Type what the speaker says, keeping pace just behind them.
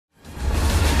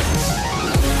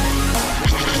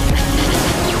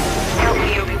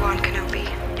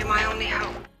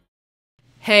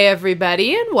Hey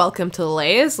everybody, and welcome to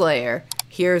Leia's Lair.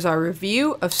 Here's our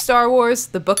review of Star Wars: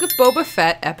 The Book of Boba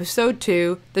Fett, Episode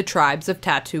 2, The Tribes of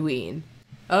Tatooine.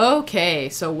 Okay,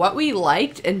 so what we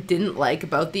liked and didn't like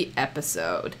about the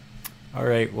episode.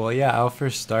 Alright, well yeah, I'll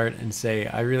first start and say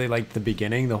I really liked the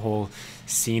beginning, the whole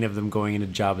scene of them going into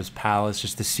Jabba's palace,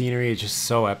 just the scenery is just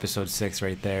so episode 6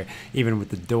 right there, even with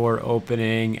the door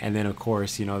opening, and then of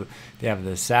course, you know, they have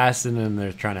the assassin and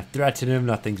they're trying to threaten him,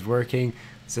 nothing's working.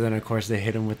 So then, of course, they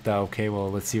hit him with the, okay, well,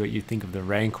 let's see what you think of the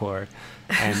Rancor.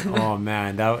 And, oh,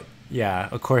 man, yeah,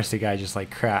 of course the guy just,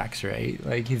 like, cracks, right?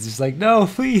 Like, he's just like, no,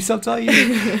 please, I'll tell you,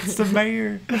 it's the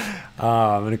mayor.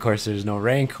 And, of course, there's no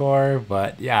Rancor.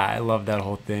 But, yeah, I love that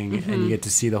whole thing. Mm-hmm. And you get to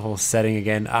see the whole setting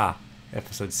again.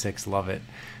 Episode 6, love it.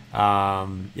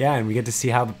 Yeah, and we get to see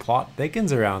how the plot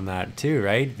thickens around that, too,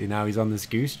 right? Now he's on this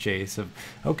goose chase of,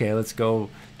 okay, let's go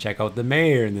check out the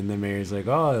mayor, and then the mayor's like,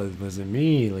 oh, it wasn't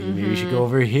me, like maybe you should go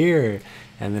over here.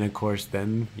 And then of course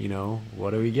you know,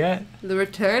 what do we get? The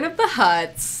return of the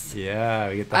Hutts. Yeah,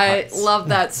 we get the Hutts. I love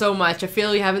that so much. I feel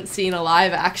we haven't seen a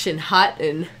live action Hutt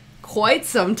in quite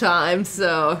some time,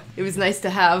 so it was nice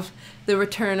to have the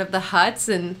return of the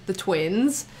Hutts and the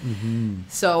twins.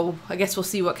 So I guess we'll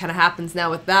see what kind of happens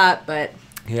now with that. But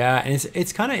yeah, and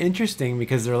it's kind of interesting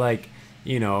because they're like,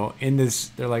 you know, in this,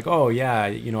 they're like, oh yeah,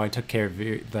 you know, I took care of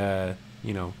the,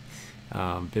 you know,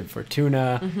 Bib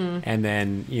Fortuna, and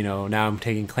then, you know, now I'm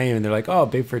taking claim, and they're like, oh,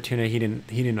 Bib Fortuna, he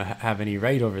didn't have any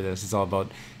right over this. It's all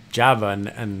about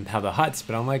Jabba and how the Hutts.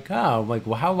 But I'm like,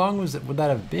 well, how long would that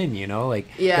have been? You know, like,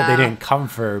 yeah, that they didn't come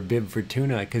for Bib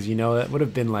Fortuna, because, you know, that would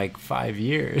have been like 5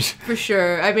 years for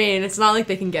sure. I mean, it's not like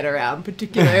they can get around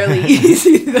particularly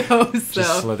easy though. So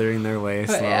just slithering their way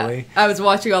slowly. Yeah. I was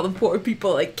watching all the poor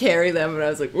people like carry them, and I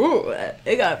was like, ooh,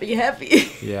 they gotta be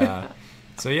heavy. Yeah.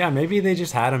 So yeah, maybe they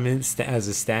just had him as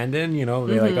a stand-in. You know,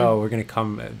 they're like, oh, we're gonna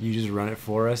come, you just run it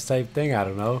for us type thing. I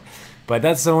don't know. But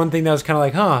that's the one thing that was kind of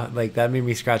like, like that made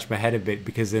me scratch my head a bit,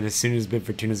 because then as soon as Bib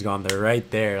Fortuna's gone, they're right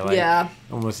there, like, yeah,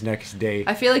 almost next day.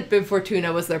 I feel like Bib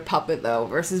Fortuna was their puppet though,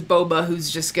 versus Boba, who's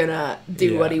just gonna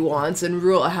do what he wants and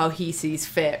rule how he sees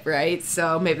fit, right?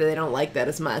 So maybe they don't like that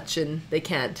as much, and they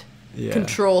can't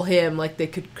control him like they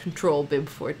could control Bib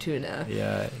Fortuna.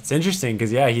 Yeah, it's interesting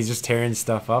because he's just tearing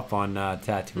stuff up on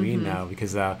Tatooine now,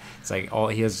 because it's like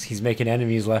he's making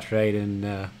enemies left, right,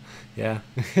 and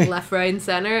left, right, and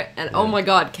center. And oh my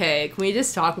god, Kay, can we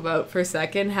just talk about for a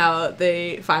second how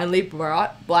they finally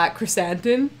brought Black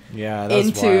Chrysanthemum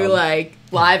into wild. Like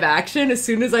live action? As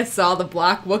soon as I saw the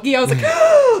Black Wookiee, I was like,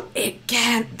 oh, it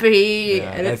can't be.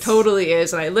 And it totally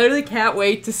is. And I literally can't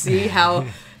wait to see how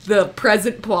the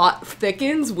present plot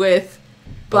thickens with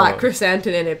Black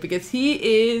Chrysanthemum in it, because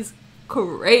he is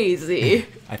crazy.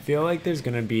 I feel like there's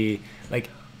gonna be like,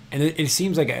 and it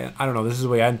seems like, I don't know, this is the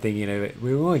way I'm thinking of it.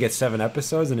 We only get 7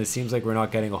 episodes, and it seems like we're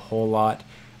not getting a whole lot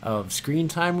of screen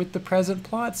time with the present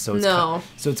plot. So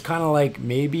it's kind of like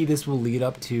maybe this will lead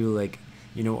up to, like,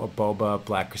 you know, a Boba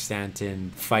Black Chrysanthemum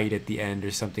fight at the end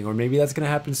or something, or maybe that's gonna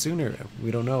happen sooner. We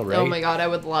don't know, right? Oh my god, I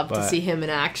would love to see him in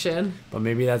action. But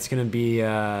maybe that's gonna be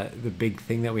the big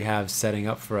thing that we have setting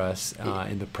up for us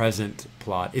in the present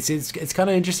plot. It's kind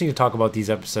of interesting to talk about these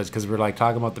episodes, because we're like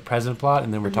talking about the present plot,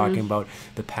 and then we're talking about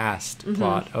the past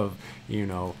plot of, you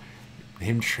know,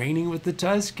 him training with the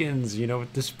Tuskens, you know,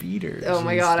 with the speeders. Oh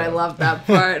my god, I love that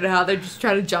part, and how they're just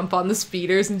trying to jump on the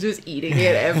speeders and just eating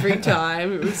it every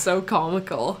time. It was so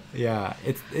comical. Yeah,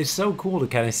 it's so cool to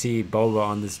kind of see Boba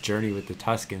on this journey with the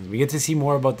Tuskens. We get to see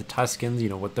more about the Tuskens, you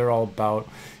know, what they're all about,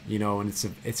 you know, and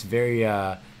it's very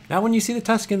now when you see the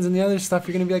Tuskens and the other stuff,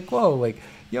 you're gonna be like, whoa, like,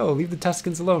 yo, leave the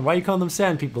Tuskens alone. Why are you calling them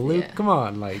sand people, Luke? Come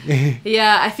on, like.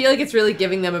 Yeah, I feel like it's really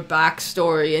giving them a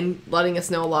backstory and letting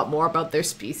us know a lot more about their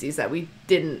species that we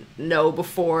didn't know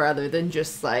before, other than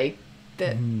just like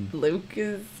that Luke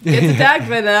gets attacked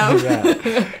by them.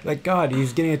 Yeah. Like, God,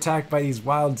 he's getting attacked by these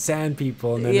wild sand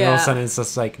people, and then all of a sudden it's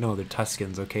just like, no, they're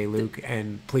Tuskens, okay, Luke,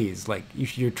 and please, like,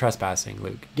 you're trespassing,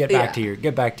 Luke. Get back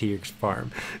to your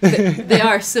farm. They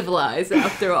are civilized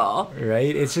after all.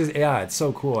 Right? It's just, it's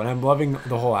so cool, and I'm loving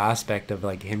the whole aspect of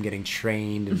like him getting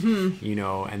trained, and you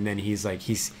know, and then he's like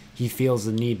he feels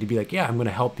the need to be like, I'm going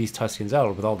to help these Tuskens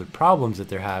out with all the problems that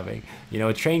they're having. You know,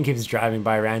 a train keeps driving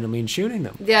by randomly and shooting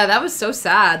them. Yeah, that was so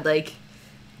sad. Like,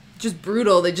 just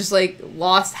brutal. They just, like,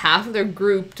 lost half of their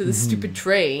group to the stupid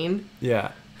train.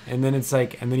 Yeah. And then it's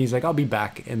like, and then he's like, I'll be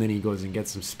back. And then he goes and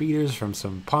gets some speeders from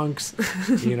some punks,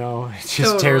 you know, it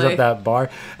just tears up that bar.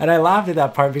 And I laughed at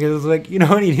that part, because it was like, you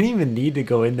know, and he didn't even need to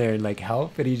go in there and like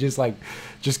help. And he just like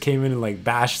just came in and like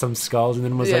bashed some skulls and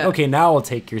then was Yeah. like, okay, now I'll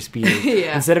take your speeders.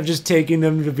 Yeah. Instead of just taking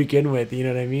them to begin with, you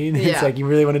know what I mean? It's Yeah. like you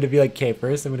really wanted to be like, okay,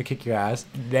 first I'm going to kick your ass,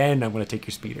 then I'm going to take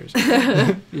your speeders.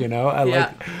 You know?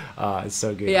 It's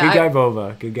so good. Yeah,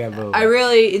 Good guy Boba. I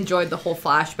really enjoyed the whole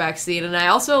flashback scene, and I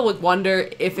also would wonder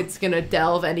if it's gonna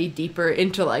delve any deeper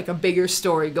into like a bigger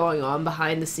story going on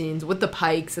behind the scenes with the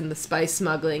Pikes and the spice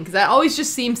smuggling, because that always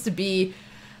just seems to be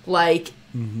like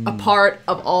a part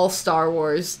of all Star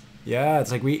Wars. Yeah,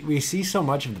 it's like we see so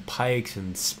much of the Pikes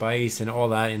and spice and all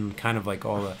that in kind of like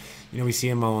all the, you know, we see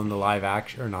them all in the live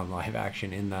action, or not live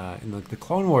action, in the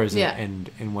Clone Wars and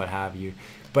what have you.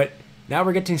 But now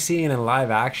we're getting to see it in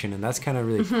live action, and that's kind of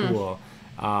really cool.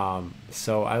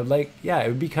 So I would like, it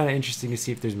would be kind of interesting to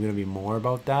see if there's going to be more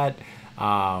about that,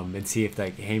 and see if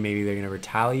like, hey, maybe they're going to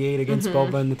retaliate against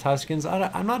Boba and the Tuskens.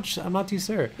 I'm not too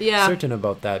certain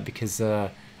about that, because I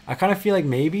kind of feel like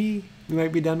maybe we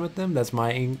might be done with them. That's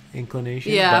my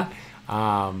inclination. Yeah.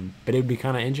 But it would be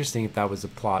kind of interesting if that was a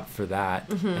plot for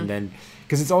that, and then.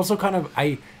 Because it's also kind of,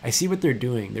 I see what they're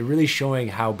doing. They're really showing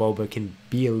how Boba can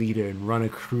be a leader and run a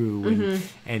crew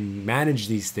and manage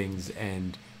these things.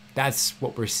 And that's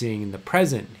what we're seeing in the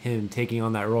present. Him taking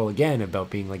on that role again about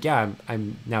being like,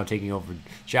 I'm now taking over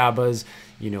Jabba's,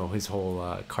 you know, his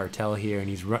whole cartel here. And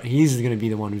he's going to be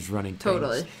the one who's running things.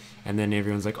 Totally. And then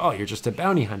everyone's like, oh, you're just a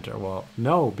bounty hunter. Well,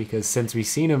 no, because since we've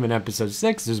seen him in episode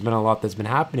 6, there's been a lot that's been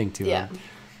happening to him.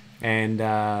 And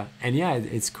yeah,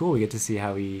 it's cool. We get to see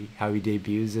how he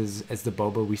debuts as the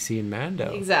Boba we see in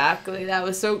Mando. Exactly. That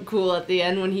was so cool at the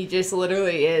end when he just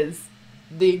literally is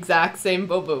the exact same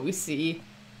Boba we see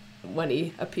when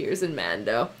he appears in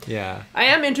Mando. Yeah. I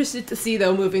am interested to see,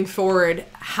 though, moving forward,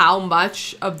 how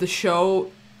much of the show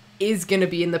is going to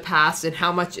be in the past and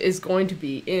how much is going to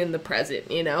be in the present,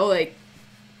 you know? Like,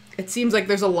 it seems like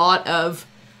there's a lot of...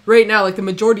 Right now, like, the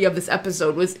majority of this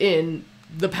episode was in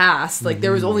the past. Like,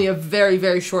 there was only a very,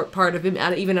 very short part of him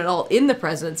even at all in the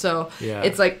present. So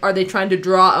it's like, are they trying to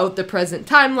draw out the present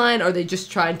timeline? Or are they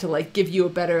just trying to like give you a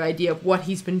better idea of what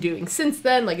he's been doing since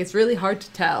then? Like, it's really hard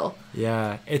to tell.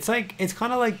 Yeah, it's like, it's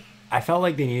kind of like, I felt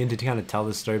like they needed to kind of tell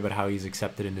the story about how he's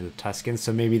accepted into the Tuskens.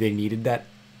 So maybe they needed that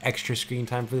extra screen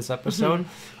time for this episode.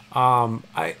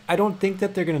 I don't think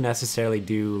that they're going to necessarily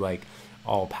do like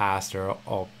all past or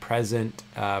all present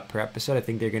per episode. I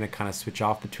think they're going to kind of switch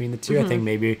off between the two. I think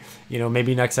maybe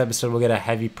next episode we'll get a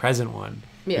heavy present one,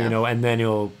 you know, and then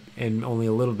and only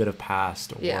a little bit of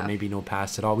past, or maybe no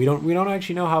past at all. We don't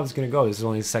actually know how it's going to go. This is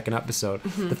only the second episode.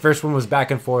 The first one was back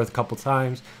and forth a couple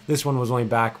times. This one was only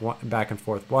back and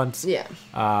forth once.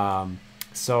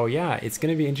 So yeah, it's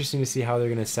going to be interesting to see how they're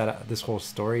going to set up this whole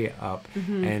story up.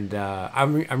 And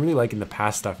I'm really liking the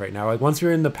past stuff right now. Like, once we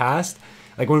were in the past,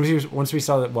 like once we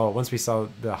saw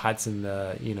the huts and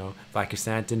the, you know, Black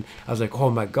Chrysanthemum, I was like, oh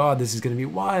my god, this is going to be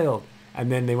wild. And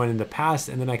then they went in the past,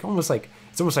 and then it's almost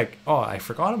like, oh, I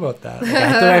forgot about that. Like,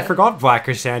 I thought I forgot Black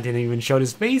Chrysanthemum even showed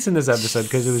his face in this episode,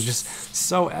 because it was just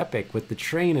so epic with the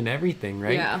train and everything,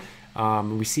 right?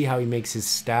 We see how he makes his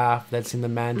staff that's in the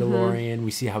Mandalorian.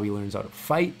 We see how he learns how to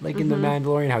fight, like in the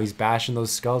Mandalorian, how he's bashing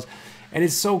those skulls. And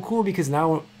it's so cool, because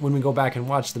now when we go back and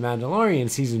watch the Mandalorian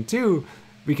season 2,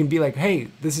 we can be like, hey,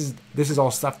 this is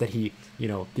all stuff that he, you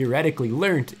know, theoretically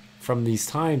learned from these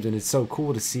times, and it's so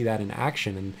cool to see that in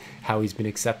action and how he's been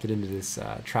accepted into this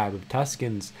tribe of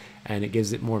Tuskens, and it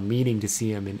gives it more meaning to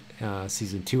see him in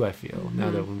season 2, I feel,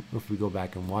 now that if we go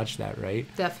back and watch that, right?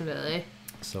 Definitely.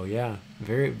 So yeah,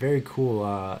 very, very cool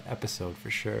episode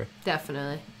for sure.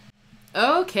 Definitely.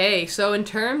 Okay, so in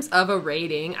terms of a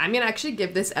rating, I'm going to actually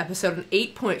give this episode an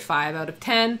 8.5 out of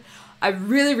 10. I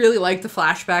really, really like the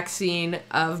flashback scene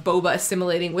of Boba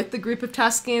assimilating with the group of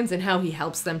Tuskens and how he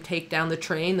helps them take down the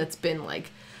train that's been, like,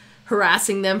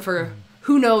 harassing them for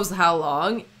who knows how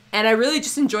long. And I really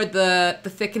just enjoyed the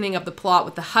thickening of the plot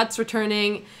with the Hutts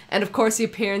returning and, of course, the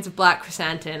appearance of Black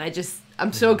Chrysanthemum.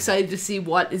 I'm so excited to see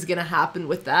what is going to happen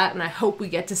with that, and I hope we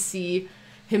get to see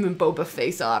him and Boba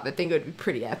face off. I think it would be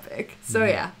pretty epic. So,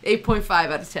 yeah, 8.5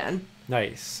 out of 10.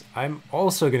 Nice. I'm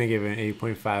also going to give it an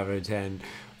 8.5 out of 10.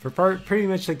 For pretty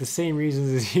much like the same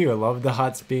reasons as you. I love the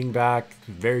Hutts being back.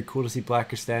 Very cool to see Black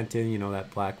Chrysanthemum, you know, that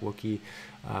Black Wookiee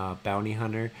bounty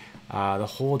hunter. The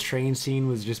whole train scene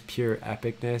was just pure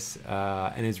epicness.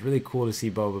 And it's really cool to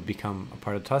see Boba become a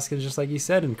part of Tuskens, just like you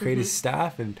said, and create his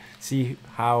staff and see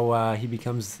how he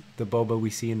becomes the Boba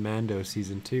we see in Mando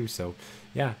season 2. So,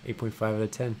 yeah, 8.5 out of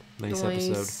 10. Nice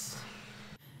episode.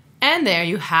 And there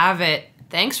you have it.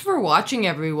 Thanks for watching,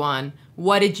 everyone.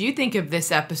 What did you think of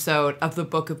this episode of the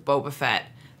Book of Boba Fett?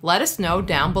 Let us know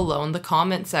down below in the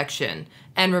comment section.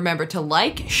 And remember to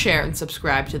like, share, and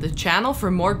subscribe to the channel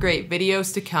for more great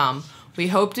videos to come. We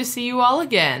hope to see you all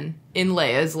again in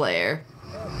Leia's lair.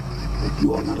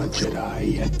 You are not a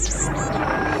Jedi yet.